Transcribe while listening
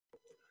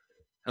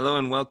Hello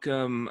and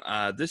welcome.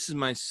 This is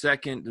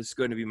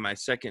going to be my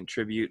second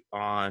tribute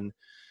on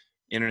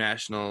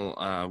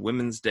International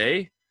Women's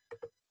Day.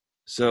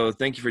 So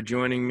thank you for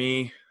joining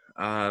me.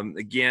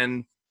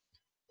 Again,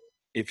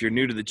 if you're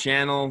new to the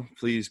channel,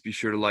 please be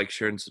sure to like,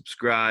 share, and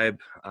subscribe.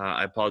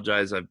 I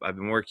apologize. I've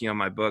been working on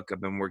my book.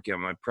 I've been working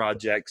on my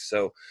projects.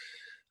 So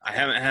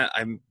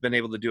I've been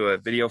able to do a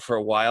video for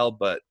a while,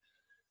 but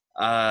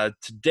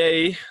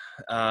today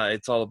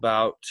it's all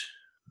about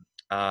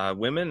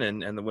women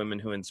and the women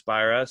who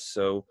inspire us.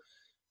 So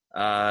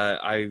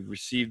I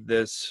received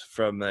this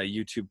from a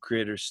YouTube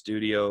Creator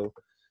Studio.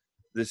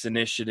 This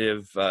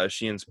initiative,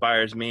 she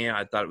inspires me.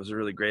 I thought it was a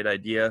really great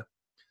idea.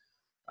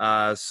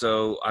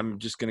 So I'm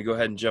just going to go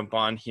ahead and jump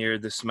on here.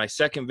 This is my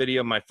second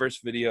video. My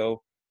first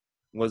video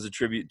was a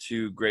tribute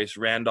to Grace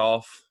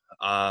Randolph.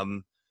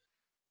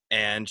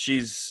 And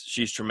she's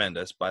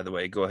tremendous, by the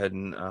way. Go ahead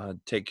and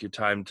take your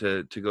time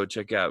to go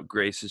check out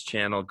Grace's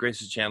channel.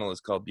 Grace's channel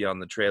is called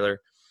Beyond the Trailer.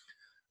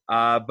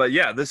 But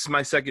yeah, this is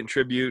my second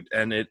tribute,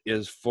 and it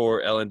is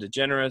for Ellen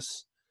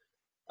DeGeneres.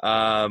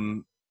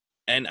 And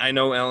I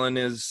know Ellen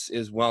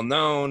is well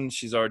known.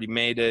 She's already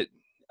made it.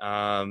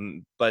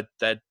 But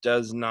that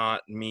does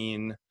not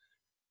mean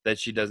that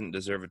she doesn't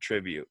deserve a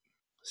tribute.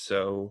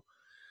 So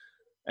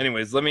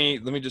anyways, let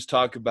me just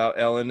talk about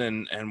Ellen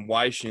and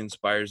why she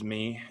inspires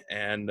me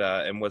and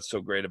what's so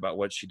great about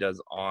what she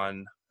does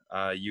on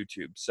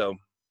YouTube. So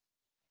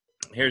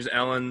here's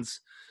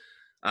Ellen's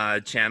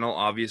channel,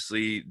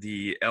 obviously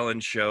the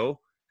Ellen Show.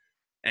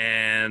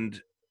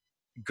 And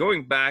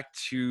going back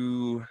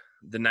to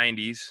the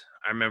 90s,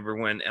 I remember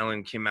when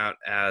Ellen came out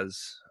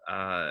as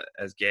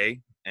gay,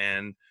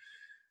 and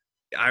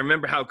I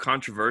remember how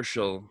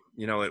controversial,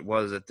 it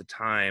was at the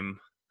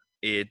time.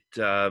 It's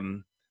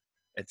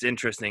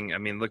interesting. I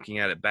mean, looking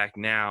at it back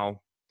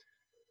now,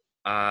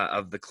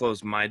 of the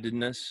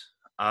closed-mindedness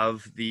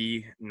of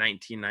the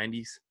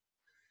 1990s.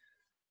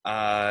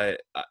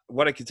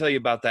 What I can tell you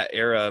about that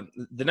era,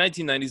 the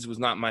 1990s was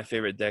not my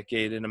favorite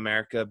decade in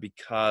America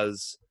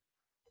because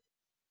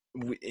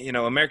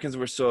Americans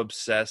were so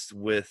obsessed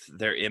with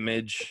their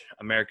image.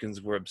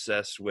 Americans were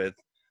obsessed with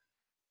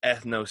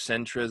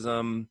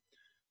ethnocentrism.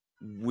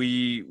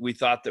 We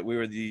thought that we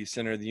were the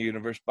center of the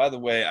universe. By the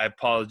way, I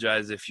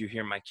apologize if you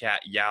hear my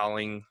cat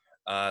yowling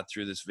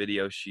through this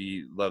video.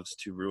 She loves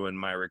to ruin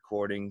my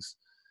recordings.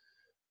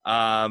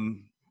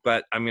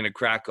 But I'm gonna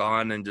crack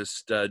on and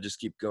just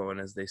keep going,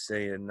 as they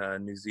say in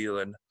New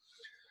Zealand.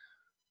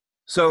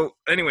 So,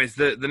 anyways,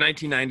 the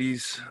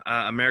 1990s,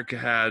 America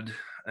had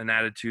an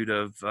attitude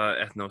of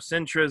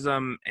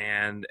ethnocentrism,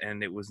 and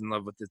it was in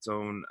love with its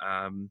own,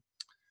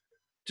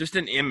 just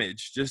an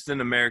image, just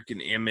an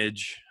American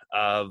image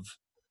of,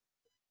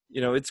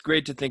 it's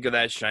great to think of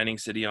that shining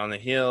city on the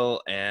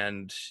hill,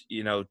 and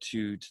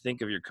to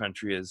think of your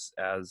country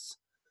as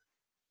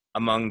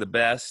among the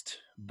best.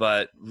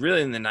 But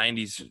really, in the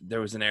 90s,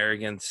 there was an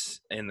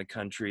arrogance in the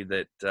country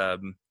that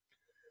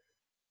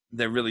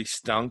that really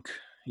stunk,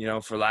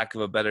 for lack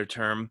of a better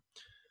term.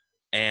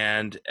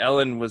 And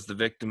Ellen was the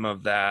victim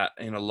of that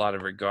in a lot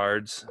of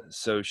regards.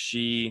 So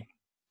she's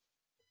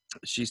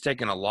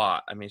taken a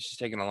lot. I mean, she's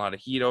taken a lot of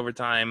heat over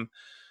time.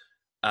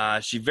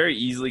 She very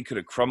easily could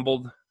have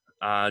crumbled,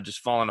 just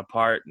fallen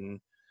apart, and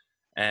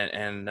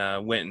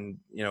went and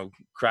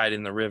cried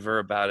in the river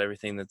about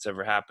everything that's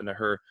ever happened to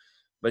her.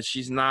 But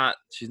she's not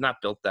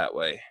built that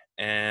way.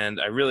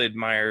 And I really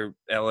admire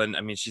Ellen.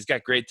 I mean, she's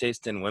got great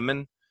taste in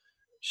women.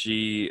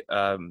 She,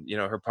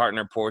 her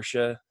partner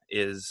Portia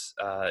is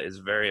a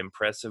very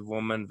impressive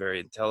woman, very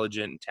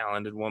intelligent and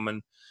talented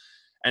woman,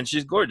 and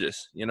she's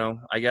gorgeous.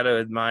 I got to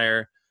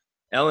admire.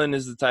 Ellen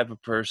is the type of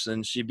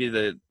person, she'd be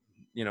the,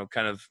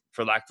 kind of,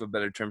 for lack of a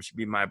better term, she'd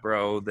be my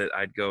bro that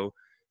I'd go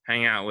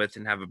hang out with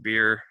and have a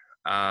beer.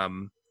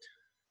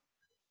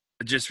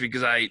 Just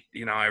because I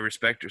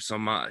respect her so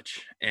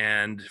much.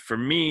 And for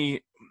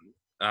me,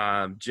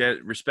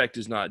 respect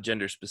is not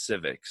gender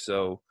specific.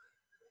 So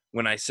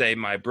when I say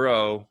my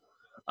bro,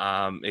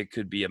 it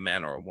could be a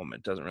man or a woman.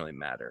 It doesn't really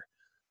matter.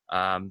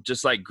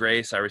 Just like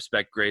Grace, I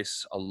respect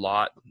Grace a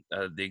lot,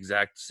 the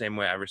exact same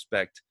way I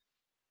respect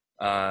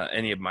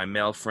any of my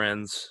male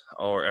friends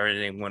or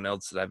anyone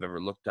else that I've ever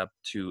looked up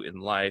to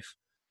in life.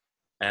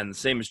 And the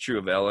same is true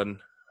of Ellen.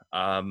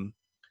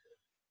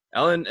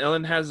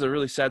 Ellen has a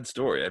really sad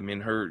story. I mean,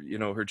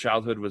 her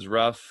childhood was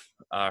rough.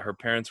 Her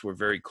parents were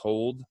very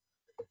cold,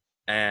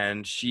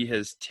 and she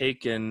has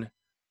taken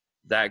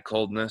that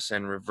coldness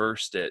and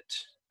reversed it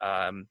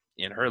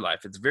in her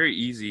life. It's very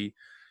easy,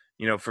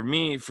 for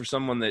me, for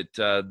someone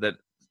that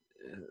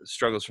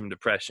struggles from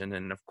depression,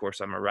 and of course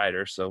I'm a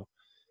writer, so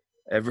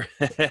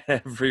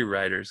every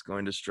writer is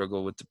going to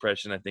struggle with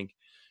depression. I think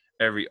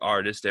every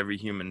artist, every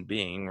human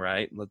being,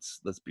 right? Let's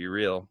be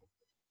real.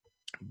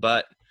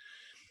 But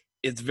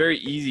it's very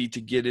easy to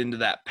get into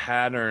that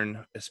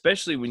pattern,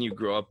 especially when you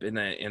grow up in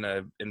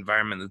a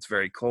environment that's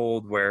very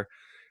cold, where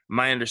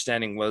my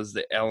understanding was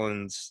that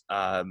Ellen's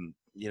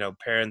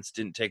parents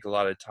didn't take a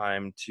lot of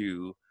time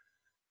to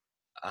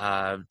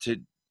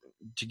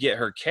to get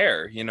her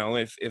care. You know,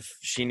 if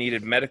she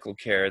needed medical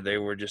care, they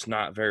were just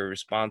not very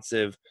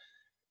responsive,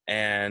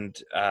 and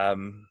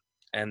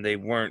they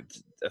weren't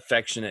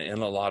affectionate in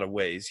a lot of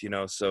ways, you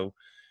know. So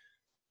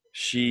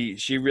she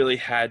really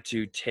had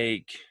to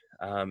take,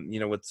 you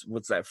know,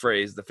 what's that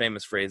phrase, the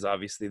famous phrase,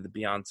 obviously the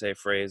Beyonce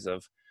phrase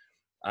of,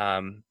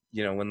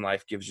 you know, when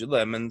life gives you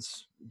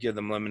lemons, give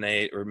them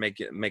lemonade, or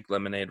make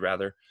lemonade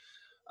rather.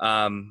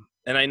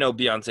 And I know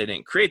Beyonce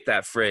didn't create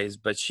that phrase,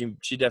 but she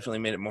definitely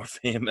made it more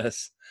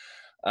famous.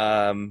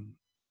 Ellen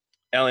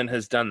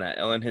has done that.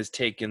 Ellen has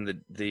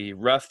taken the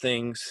rough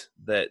things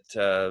that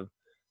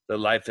the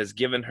life has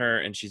given her,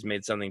 and she's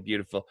made something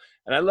beautiful.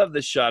 And I love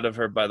this shot of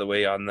her, by the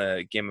way, on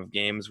the Game of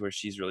Games, where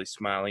she's really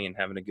smiling and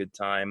having a good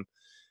time,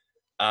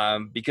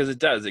 because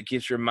it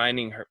keeps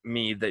reminding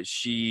me that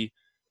she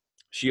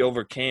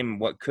overcame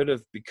what could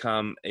have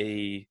become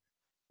a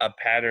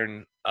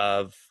pattern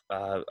of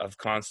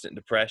constant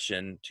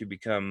depression to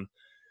become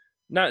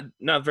not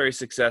very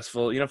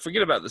successful. You know,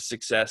 forget about the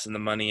success and the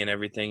money and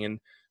everything, and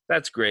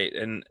that's great,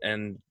 and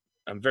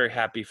I'm very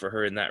happy for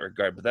her in that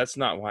regard. But that's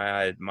not why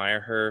I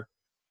admire her.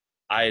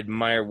 I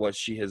admire what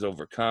she has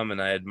overcome,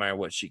 and I admire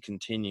what she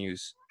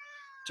continues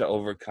to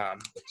overcome.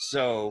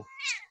 So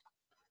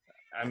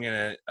I'm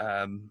gonna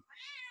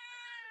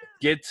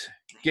get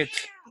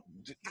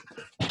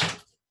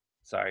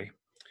sorry.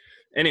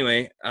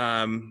 Anyway,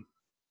 I'm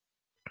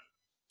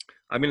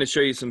going to show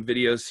you some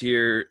videos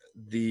here.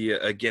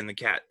 Again, the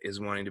cat is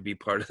wanting to be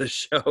part of the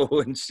show,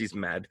 and she's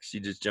mad. She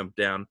just jumped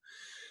down.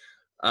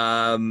 So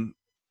I'm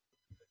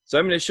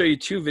going to show you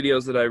two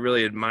videos that I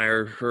really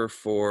admire her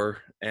for.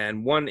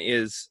 And one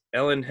is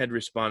Ellen had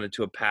responded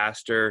to a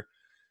pastor.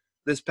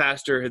 This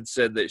pastor had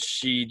said that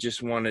she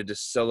just wanted to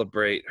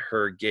celebrate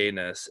her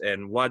gayness.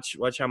 And watch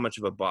how much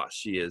of a boss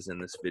she is in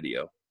this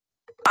video.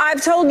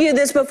 I've told you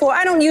this before.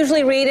 I don't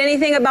usually read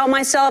anything about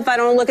myself. I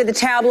don't look at the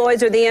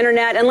tabloids or the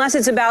internet unless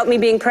it's about me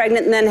being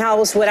pregnant, and then how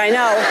else would I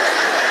know?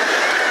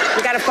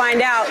 We got to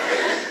find out.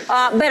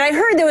 But I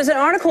heard there was an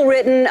article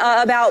written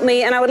about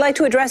me, and I would like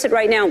to address it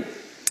right now.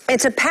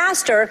 It's a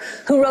pastor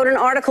who wrote an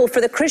article for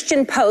the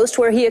Christian Post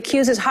where he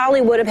accuses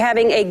Hollywood of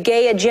having a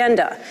gay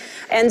agenda,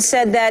 and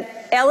said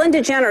that Ellen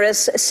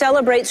DeGeneres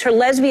celebrates her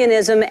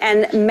lesbianism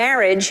and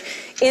marriage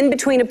in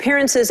between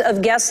appearances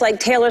of guests like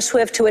Taylor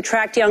Swift to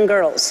attract young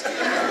girls.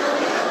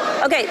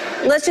 Okay,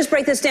 let's just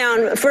break this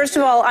down. First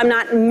of all, I'm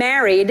not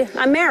married.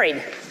 I'm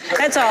married.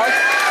 That's all.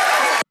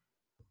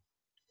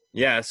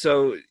 Yeah,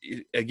 so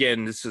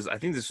again, I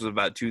think this was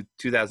about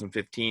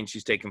 2015.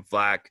 She's taken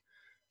flack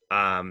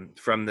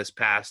from this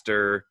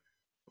pastor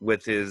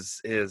with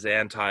his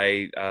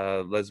anti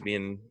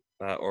lesbian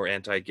or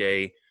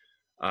anti-gay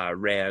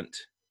rant,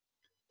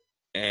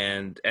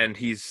 and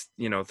he's,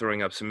 you know,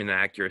 throwing up some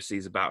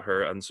inaccuracies about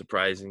her,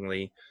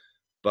 unsurprisingly.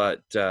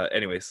 But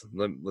anyways,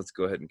 let's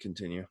go ahead and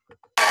continue.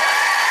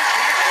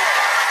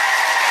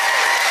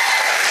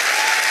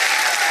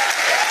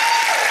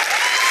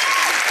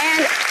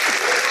 And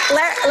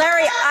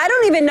Larry, I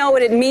don't even know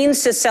what it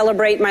means to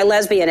celebrate my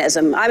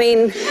lesbianism. I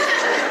mean,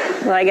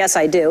 well, I guess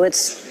I do.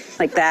 It's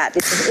like that.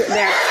 It's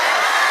there.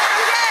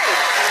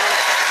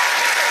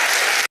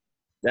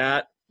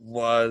 That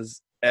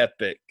was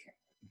epic.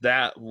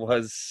 That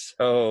was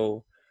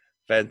so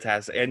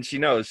fantastic. And she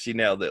knows she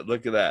nailed it.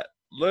 Look at that.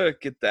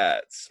 Look at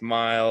that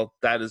smile.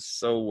 That is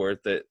so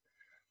worth it.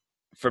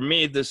 For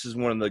me, this is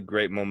one of the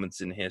great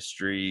moments in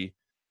history.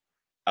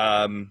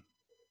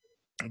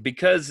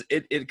 Because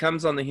it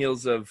comes on the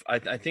heels of,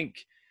 I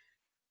think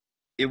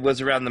it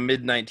was around the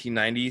mid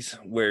 1990s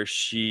where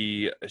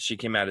she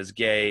came out as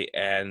gay,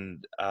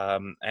 and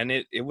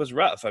it was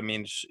rough. I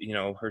mean, you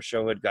know, her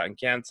show had gotten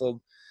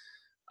canceled.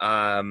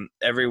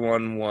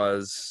 Everyone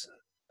was,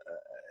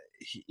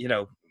 you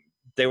know,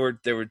 they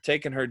were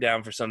taking her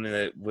down for something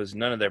that was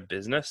none of their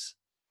business.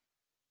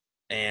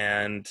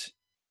 And,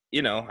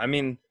 you know, I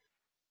mean,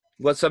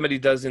 what somebody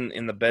does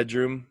in the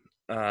bedroom,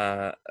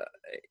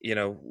 you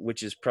know,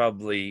 which is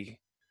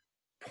probably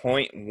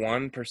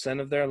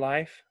 0.1% of their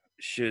life,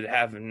 should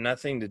have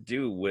nothing to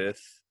do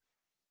with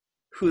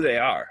who they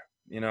are.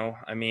 You know,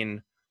 I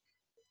mean,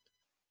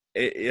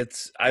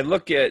 I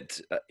look at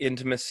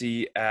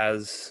intimacy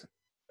as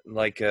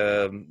like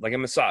a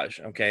massage.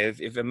 Okay,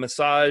 if a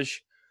massage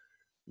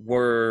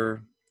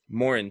were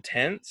more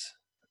intense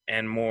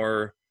and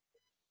more,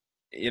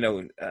 you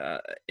know,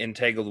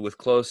 entangled with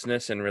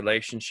closeness and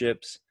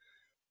relationships,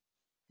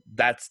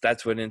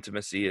 that's what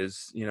intimacy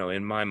is, you know,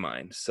 in my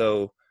mind.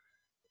 So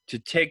to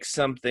take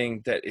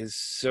something that is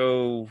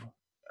so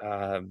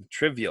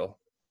trivial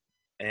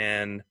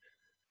and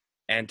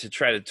to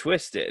try to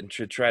twist it and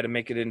to try to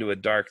make it into a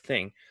dark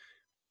thing.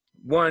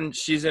 One,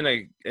 she's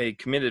in a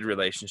committed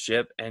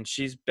relationship, and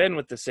she's been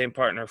with the same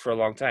partner for a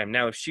long time.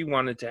 Now, if she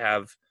wanted to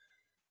have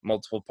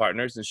multiple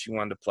partners and she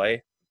wanted to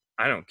play,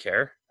 I don't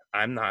care.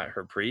 I'm not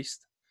her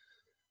priest.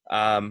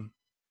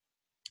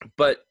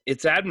 But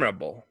it's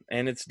admirable,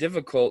 and it's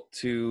difficult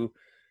to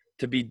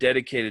be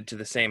dedicated to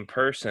the same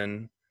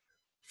person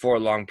for a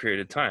long period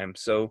of time.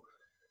 So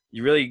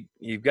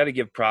you've got to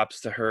give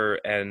props to her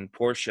and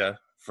Portia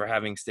for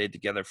having stayed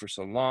together for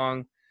so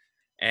long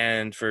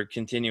and for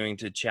continuing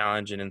to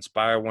challenge and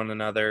inspire one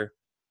another,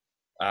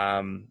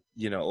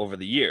 over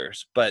the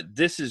years. But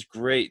this is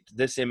great.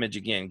 This image,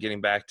 again,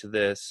 getting back to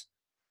this,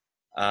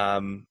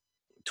 20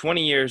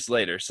 years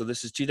later. So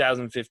this is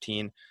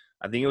 2015.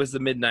 I think it was the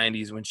mid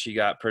 90s when she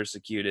got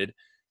persecuted,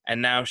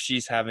 and now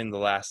she's having the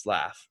last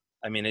laugh.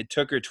 I mean, it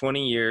took her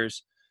 20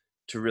 years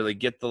to really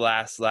get the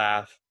last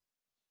laugh,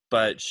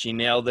 but she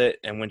nailed it.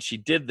 And when she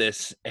did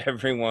this,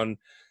 everyone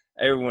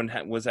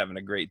was having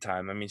a great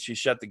time. I mean, she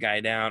shut the guy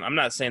down. I'm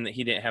not saying that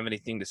he didn't have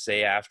anything to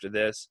say after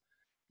this,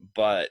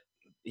 but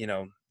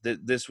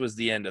this was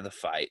the end of the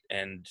fight.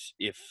 And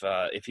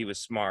if he was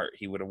smart,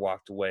 he would have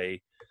walked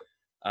away,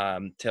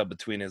 tail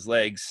between his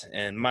legs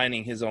and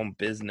minding his own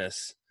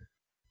business,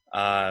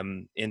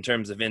 in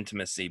terms of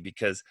intimacy,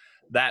 because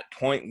that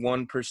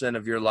 0.1%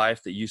 of your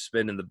life that you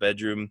spend in the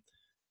bedroom,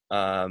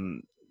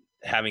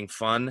 having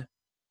fun,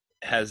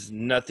 has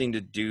nothing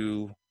to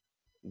do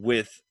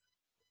with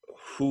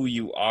who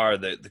you are,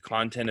 the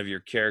content of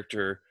your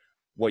character,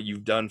 what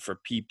you've done for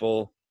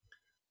people,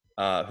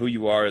 who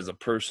you are as a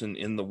person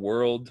in the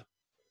world,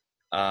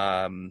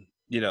 and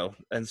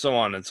so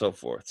on and so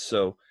forth.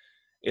 So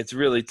it's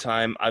really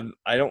time.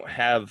 I don't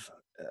have,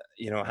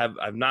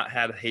 I've not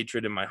had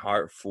hatred in my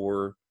heart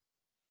for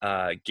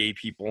gay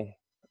people.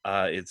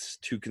 It's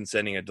two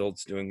consenting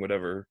adults doing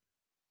whatever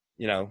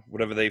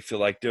they feel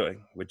like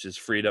doing, which is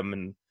freedom,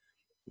 and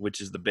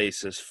which is the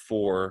basis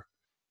for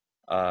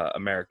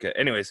America.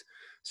 Anyways,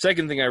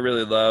 second thing I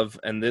really love,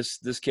 and this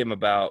came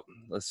about,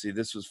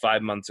 this was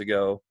 5 months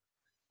ago,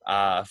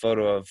 a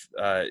photo of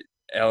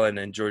Ellen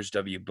and George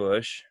W.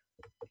 Bush.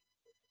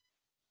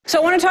 So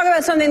I want to talk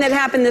about something that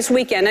happened this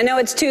weekend. I know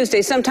it's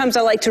Tuesday. Sometimes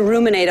I like to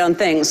ruminate on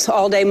things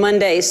all day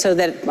Monday so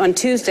that on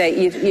Tuesday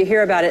you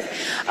hear about it.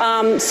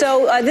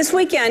 So this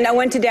weekend I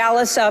went to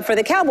Dallas for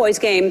the Cowboys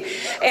game.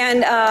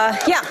 And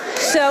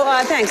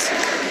thanks.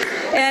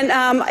 And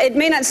it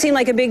may not seem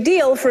like a big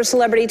deal for a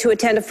celebrity to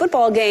attend a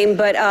football game,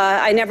 but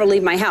I never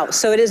leave my house,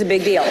 so it is a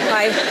big deal.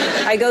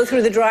 I go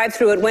through the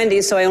drive-thru at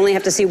Wendy's, so I only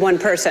have to see one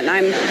person.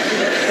 I'm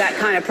that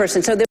kind of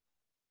person.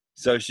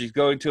 So she's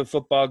going to a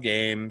football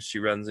game. She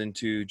runs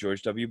into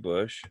George W.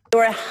 Bush. There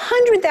were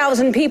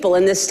 100,000 people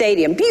in this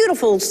stadium.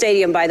 Beautiful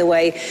stadium, by the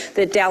way,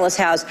 that Dallas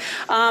has.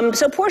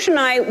 So Portia and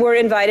I were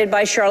invited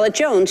by Charlotte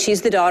Jones.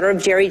 She's the daughter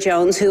of Jerry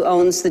Jones, who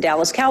owns the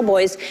Dallas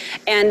Cowboys.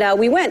 And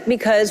we went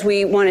because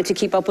we wanted to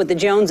keep up with the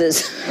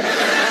Joneses.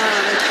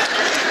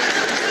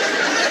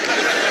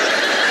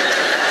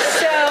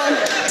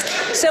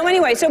 So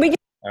we...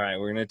 All right,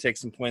 we're going to take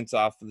some points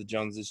off for the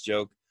Joneses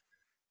joke.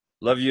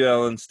 Love you,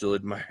 Ellen. Still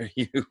admire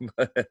you,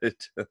 but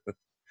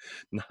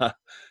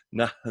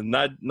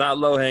not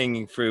low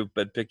hanging fruit,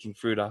 but picking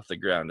fruit off the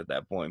ground at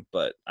that point.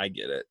 But I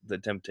get it. The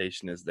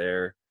temptation is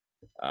there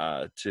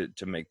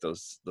to make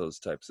those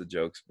types of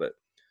jokes. But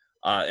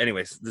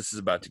anyways, this is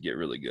about to get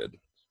really good.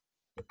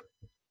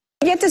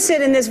 We get to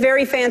sit in this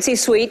very fancy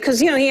suite because,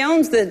 he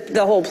owns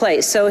the whole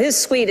place. So his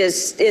suite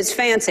is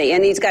fancy,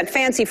 and he's got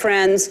fancy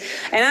friends.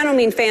 And I don't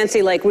mean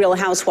fancy like Real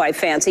Housewife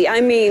fancy.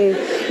 I mean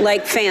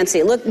like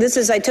fancy. Look,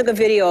 I took a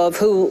video of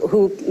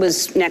who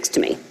was next to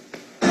me.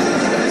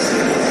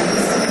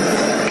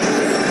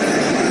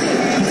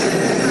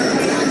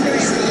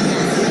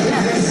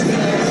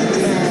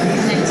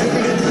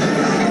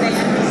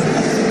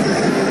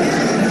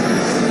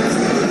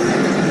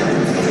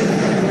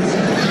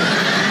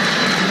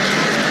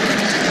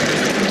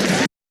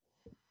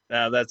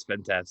 That's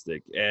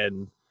fantastic.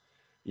 And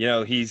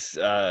he's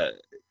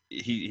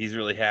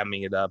really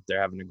hamming it up.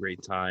 They're having a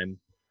great time.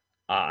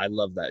 I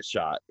love that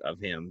shot of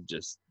him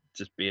just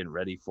being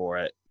ready for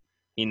it.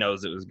 He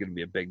knows it was going to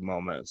be a big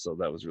moment, so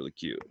that was really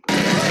cute. Yeah,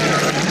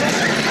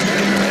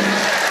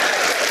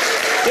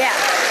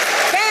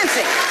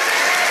 fancy.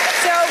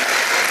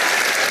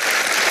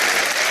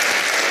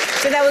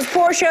 So that was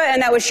Portia, and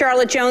that was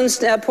Charlotte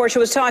Jones. Portia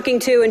was talking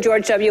to, and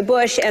George W.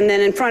 Bush, and then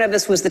in front of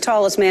us was the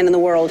tallest man in the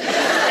world.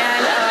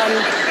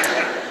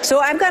 And so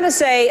I've got to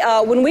say,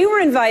 when we were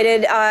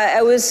invited,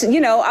 I was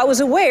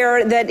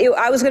aware that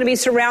I was going to be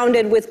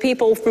surrounded with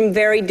people from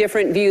very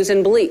different views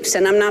and beliefs.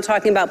 And I'm not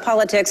talking about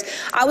politics.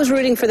 I was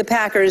rooting for the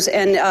Packers,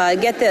 and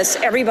get this,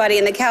 everybody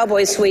in the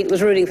Cowboys suite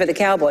was rooting for the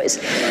Cowboys.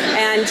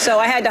 And so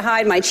I had to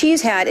hide my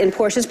cheese hat in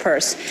Portia's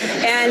purse.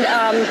 And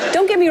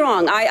don't get me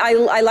wrong,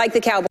 I like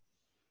the Cowboys.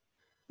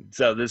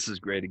 So this is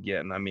great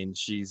again. I mean,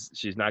 she's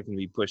not going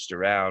to be pushed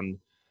around.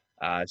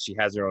 She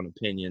has her own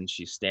opinion.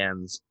 She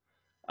stands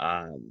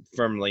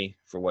firmly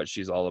for what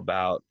she's all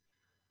about.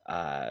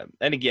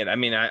 And again, I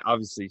mean,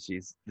 obviously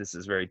this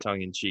is very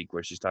tongue in cheek,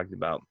 where she's talking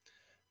about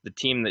the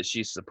team that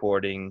she's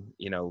supporting,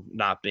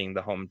 not being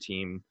the home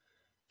team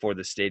for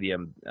the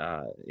stadium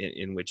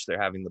in which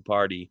they're having the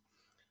party.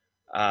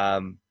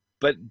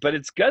 But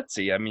it's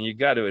gutsy. I mean, you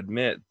got to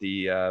admit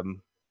the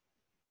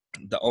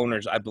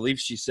owners, I believe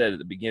she said at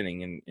the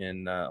beginning,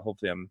 and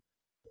hopefully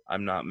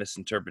I'm not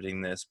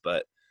misinterpreting this,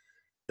 but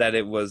that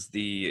it was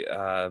the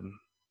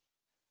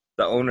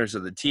owners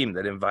of the team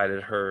that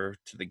invited her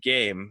to the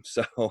game.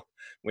 So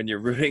when you're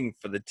rooting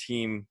for the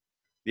team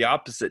the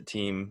opposite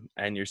team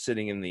and you're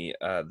sitting in the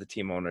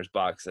team owner's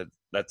box,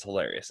 that's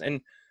hilarious.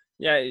 And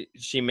yeah,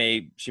 she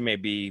may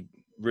be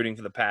rooting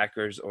for the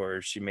Packers,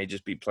 or she may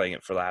just be playing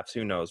it for laughs,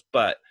 who knows.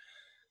 But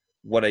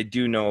what I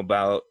do know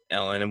about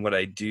Ellen, and what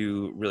I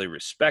do really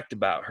respect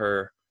about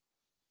her,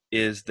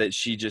 is that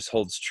she just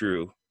holds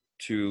true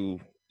to,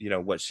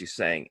 what she's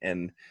saying.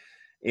 And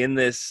in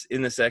this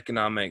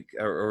economic,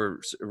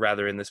 or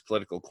rather in this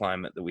political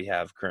climate that we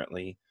have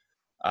currently,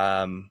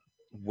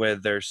 where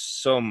there's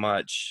so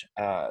much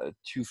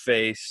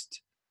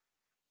two-faced,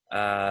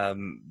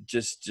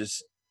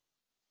 just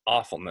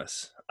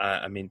awfulness,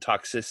 I mean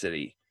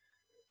toxicity,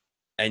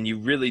 and you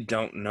really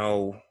don't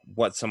know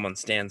what someone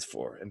stands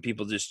for, and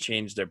people just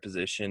change their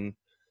position.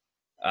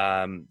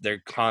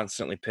 They're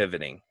constantly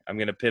pivoting. I'm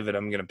going to pivot.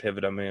 I'm going to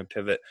pivot. I'm going to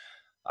pivot.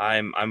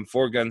 I'm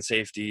for gun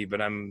safety, but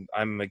I'm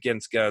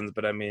against guns,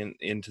 but I'm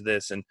into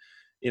this. And,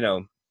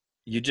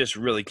 you just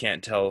really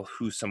can't tell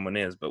who someone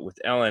is. But with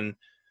Ellen,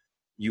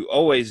 you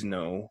always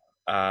know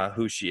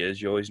who she is.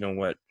 You always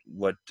know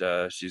what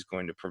she's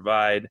going to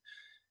provide,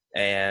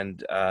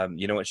 and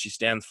you know what she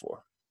stands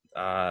for.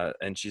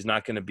 And she's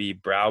not going to be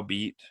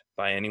browbeat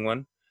by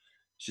anyone.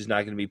 She's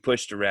not going to be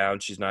pushed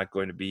around. She's not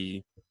going to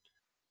be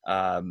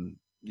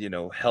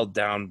held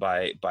down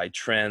by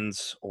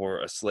trends,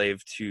 or a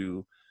slave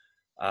to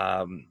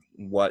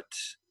what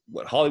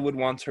Hollywood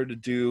wants her to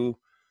do,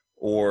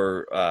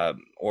 or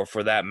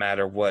for that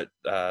matter, what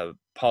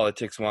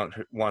politics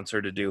wants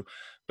her to do.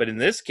 But in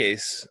this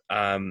case,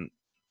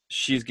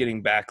 she's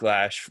getting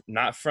backlash,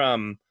 not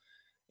from,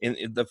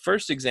 in the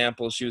first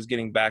example, she was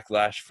getting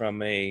backlash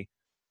from a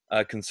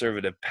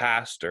conservative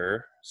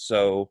pastor.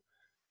 So,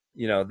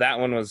 that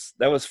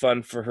was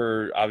fun for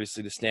her,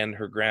 obviously, to stand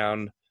her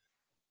ground.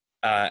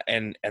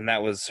 And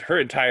that was, her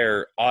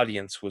entire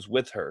audience was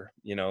with her.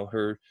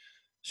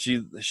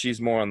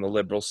 She's more on the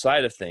liberal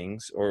side of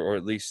things, or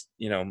at least,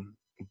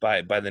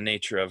 by the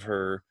nature of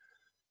her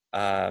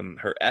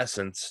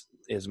essence,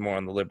 is more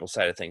on the liberal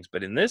side of things.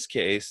 But in this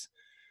case,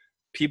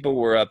 people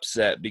were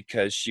upset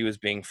because she was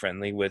being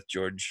friendly with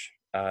George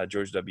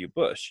W.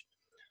 Bush.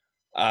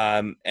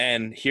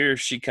 And here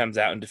she comes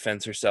out and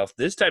defends herself.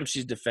 This time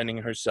she's defending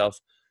herself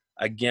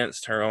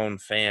against her own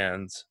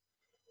fans,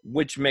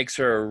 which makes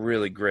her a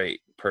really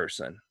great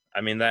person.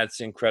 I mean, that's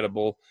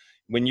incredible.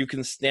 When you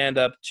can stand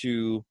up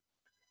to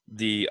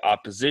the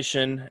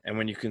opposition, and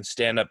when you can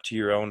stand up to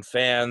your own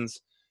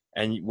fans,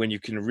 and when you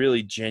can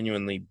really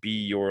genuinely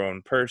be your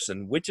own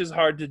person, which is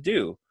hard to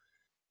do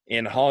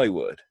in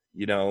Hollywood,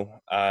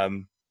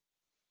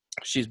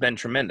 she's been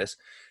tremendous.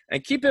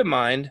 And keep in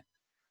mind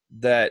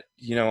that,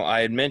 I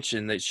had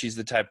mentioned that she's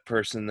the type of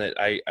person that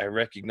I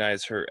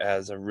recognize her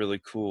as a really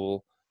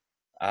cool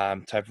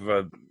type of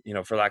a,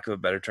 for lack of a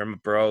better term, a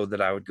bro that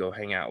I would go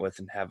hang out with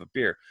and have a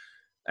beer.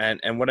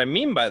 And what I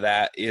mean by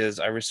that is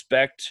I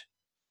respect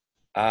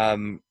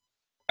the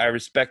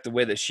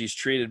way that she's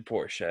treated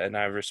Portia, and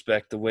I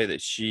respect the way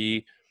that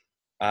she,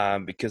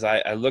 because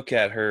I look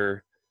at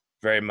her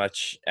very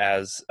much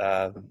as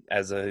a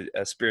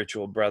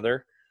spiritual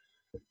brother.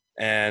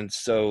 And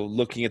so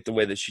looking at the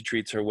way that she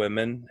treats her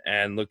women,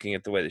 and looking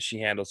at the way that she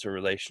handles her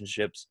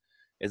relationships,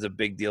 is a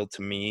big deal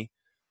to me.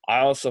 I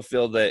also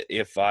feel that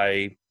if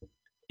I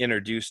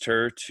introduced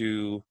her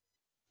to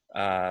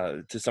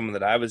someone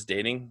that I was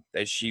dating,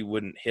 that she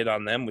wouldn't hit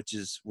on them, which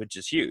is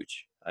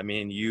huge. I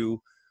mean,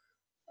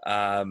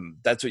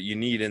 that's what you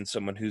need in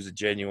someone who's a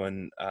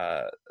genuine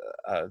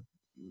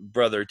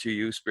brother to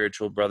you,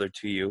 spiritual brother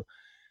to you,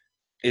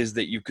 is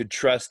that you could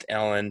trust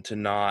Ellen to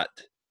not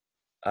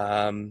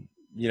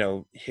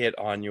hit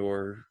on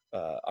your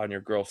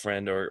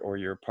girlfriend or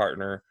your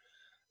partner,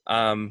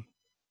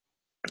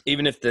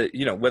 even if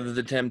whether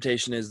the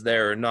temptation is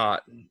there or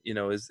not,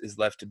 is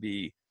left to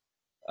be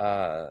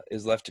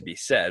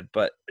said.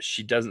 But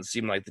she doesn't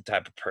seem like the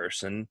type of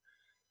person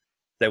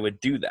that would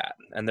do that,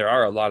 and there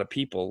are a lot of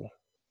people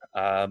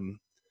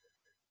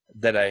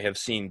that I have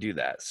seen do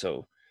that.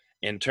 So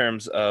in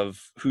terms of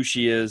who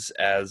she is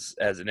as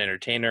an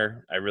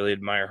entertainer, I really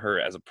admire her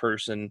as a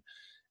person,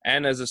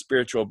 and as a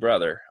spiritual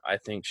brother. I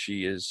think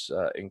she is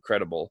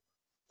incredible.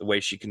 The way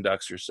she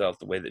conducts herself,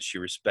 the way that she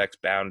respects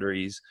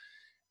boundaries,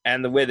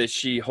 and the way that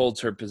she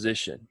holds her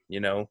position,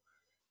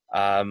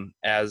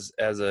 as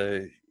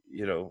a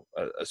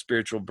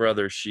spiritual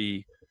brother,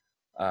 she,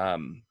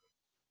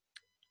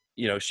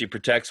 she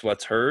protects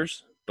what's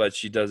hers, but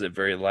she does it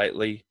very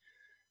lightly.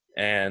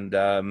 And,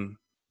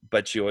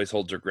 but she always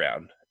holds her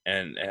ground,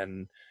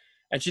 and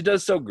she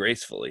does so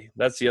gracefully.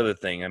 That's the other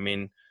thing. I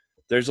mean,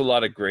 there's a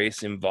lot of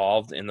grace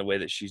involved in the way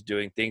that she's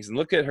doing things. And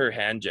look at her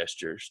hand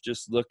gestures.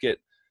 Just look at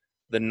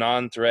the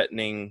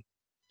non-threatening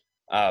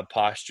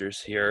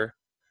postures here.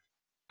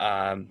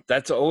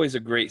 That's always a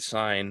great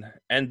sign.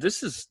 And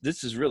this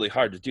is really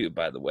hard to do,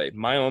 by the way.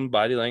 My own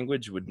body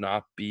language would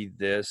not be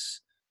this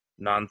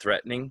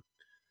non-threatening,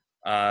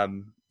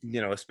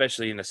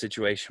 especially in a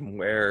situation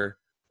where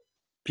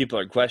people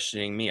are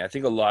questioning me. I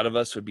think a lot of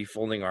us would be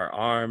folding our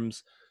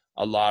arms.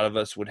 A lot of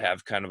us would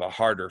have kind of a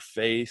harder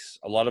face.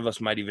 A lot of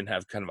us might even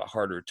have kind of a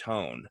harder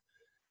tone.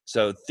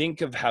 So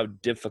think of how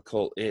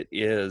difficult it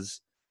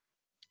is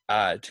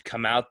to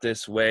come out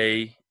this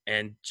way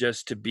and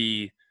just to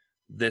be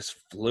this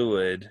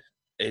fluid.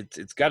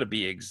 It's got to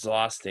be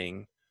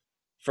exhausting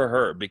for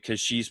her, because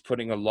she's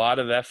putting a lot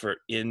of effort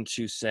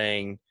into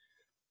saying,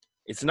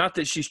 it's not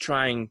that she's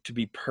trying to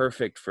be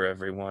perfect for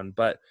everyone,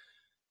 but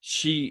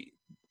she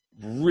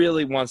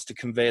really wants to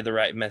convey the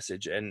right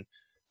message. And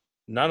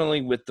not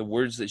only with the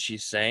words that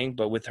she's saying,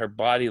 but with her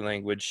body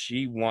language,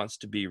 she wants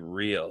to be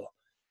real.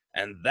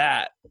 And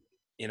that,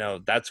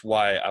 that's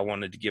why I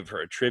wanted to give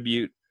her a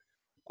tribute.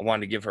 I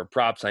wanted to give her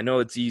props. I know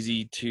it's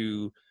easy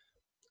to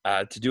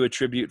do a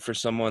tribute for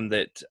someone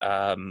that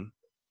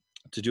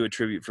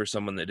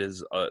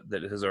is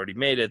that has already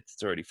made it,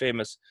 it's already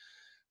famous,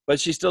 but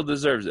she still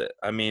deserves it.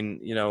 I mean,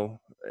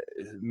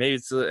 maybe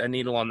it's a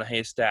needle on the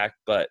haystack,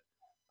 but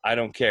I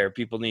don't care.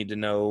 People need to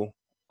know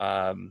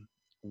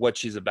what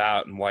she's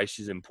about and why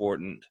she's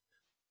important.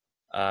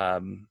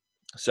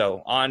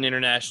 So on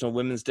International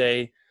Women's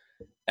Day,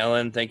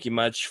 Ellen, thank you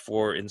much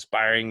for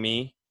inspiring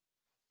me.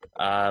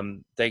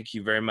 Thank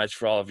you very much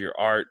for all of your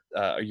art,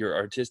 your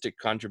artistic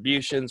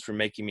contributions, for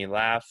making me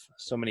laugh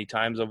so many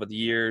times over the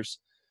years,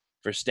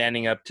 for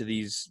standing up to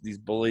these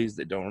bullies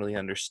that don't really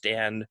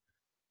understand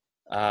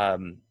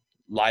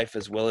life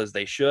as well as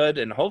they should.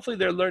 And hopefully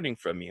they're learning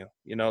from you.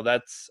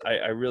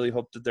 I really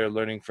hope that they're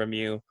learning from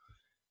you,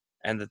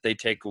 and that they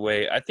take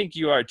away. I think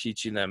you are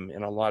teaching them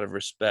in a lot of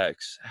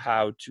respects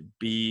how to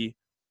be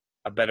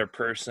a better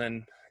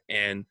person.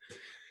 And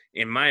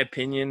in my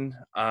opinion,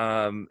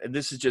 and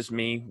this is just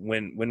me,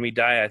 when we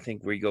die, I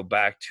think we go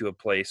back to a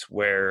place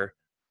where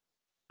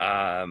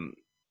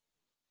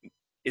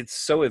it's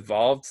so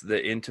evolved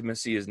that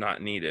intimacy is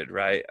not needed,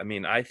 right? I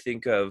mean, when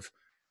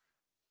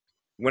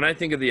I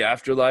think of the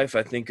afterlife,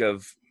 I think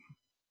of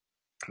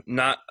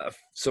not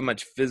so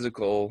much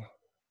physical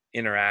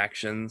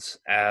interactions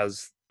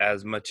as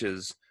much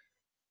as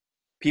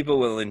people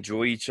will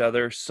enjoy each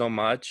other so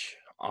much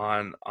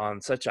on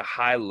such a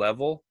high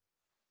level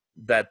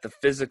that the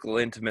physical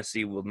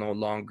intimacy will no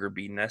longer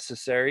be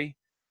necessary.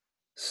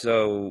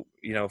 So,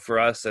 for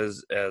us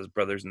as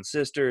brothers and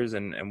sisters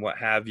and what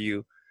have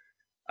you,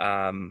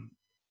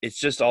 it's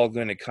just all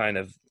going to kind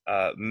of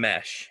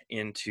mesh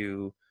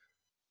into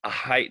a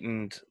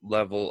heightened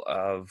level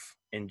of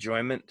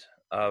enjoyment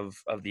of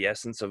the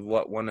essence of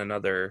what one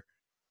another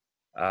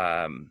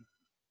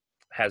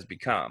has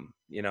become,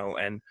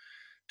 and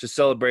to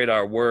celebrate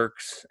our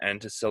works,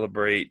 and to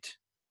celebrate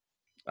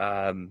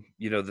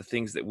the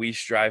things that we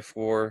strive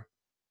for,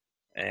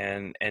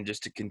 and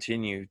just to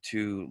continue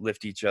to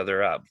lift each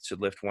other up, to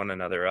lift one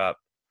another up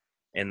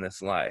in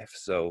this life.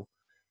 So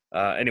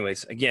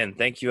anyways, again,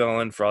 thank you,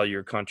 Ellen, for all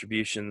your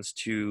contributions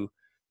to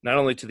not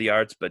only to the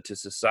arts, but to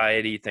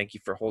society. Thank you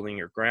for holding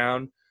your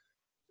ground.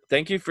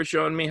 Thank you for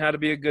showing me how to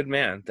be a good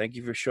man. Thank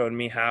you for showing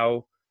me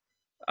how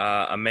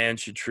a man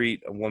should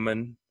treat a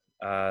woman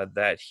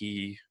that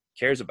he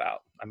cares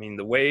about. I mean,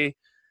 the way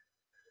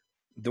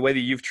that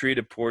you've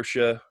treated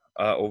Portia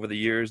over the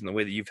years, and the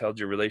way that you've held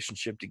your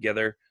relationship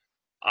together,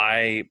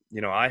 I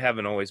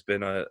haven't always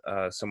been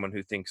someone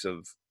who thinks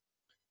of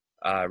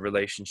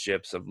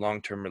relationships, of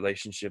long-term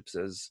relationships,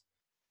 as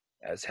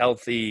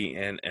healthy,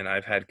 and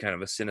I've had kind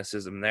of a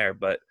cynicism there.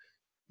 But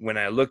when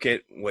I look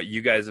at what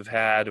you guys have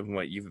had and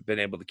what you've been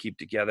able to keep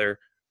together,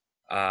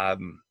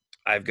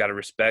 I've got to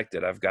respect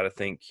it. I've got to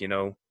think,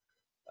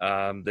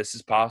 this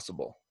is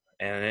possible.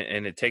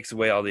 And it takes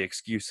away all the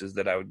excuses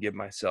that I would give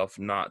myself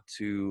not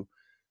to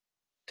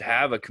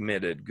have a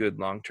committed, good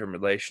long-term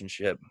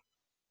relationship.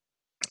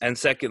 And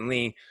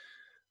secondly,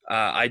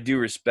 I do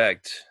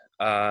respect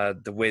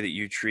the way that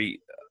you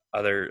treat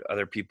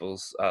other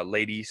people's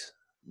ladies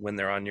when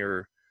you're on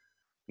your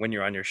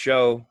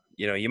show.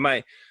 You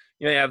might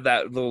have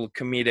that little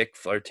comedic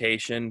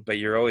flirtation, but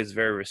you're always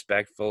very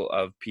respectful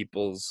of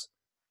people's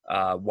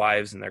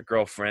wives and their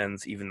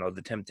girlfriends, even though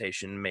the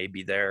temptation may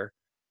be there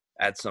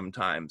at some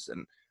times.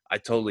 And I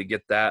totally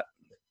get that,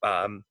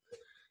 how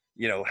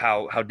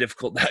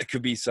difficult that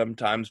could be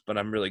sometimes, but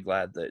I'm really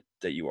glad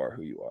that you are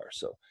who you are.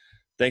 So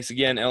thanks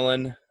again,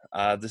 Ellen.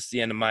 This is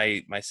the end of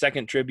my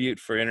second tribute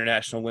for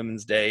International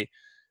Women's Day.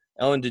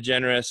 Ellen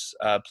DeGeneres,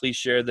 please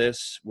share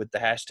this with the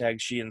hashtag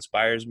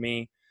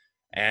 #SheInspiresMe,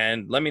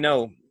 and let me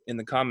know in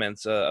the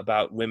comments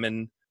about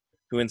women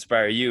who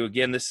inspire you.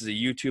 Again, this is a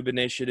YouTube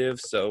initiative,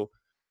 so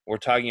we're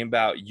talking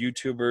about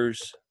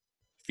YouTubers,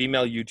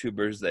 female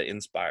YouTubers that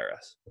inspire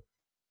us.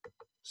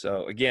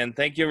 So again,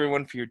 thank you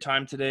everyone for your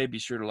time today. Be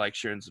sure to like,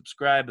 share, and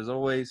subscribe as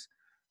always.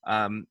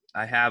 I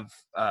have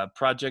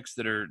projects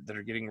that are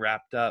getting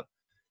wrapped up,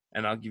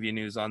 and I'll give you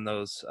news on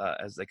those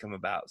as they come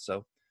about.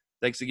 So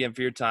thanks again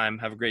for your time.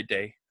 Have a great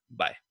day.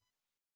 Bye.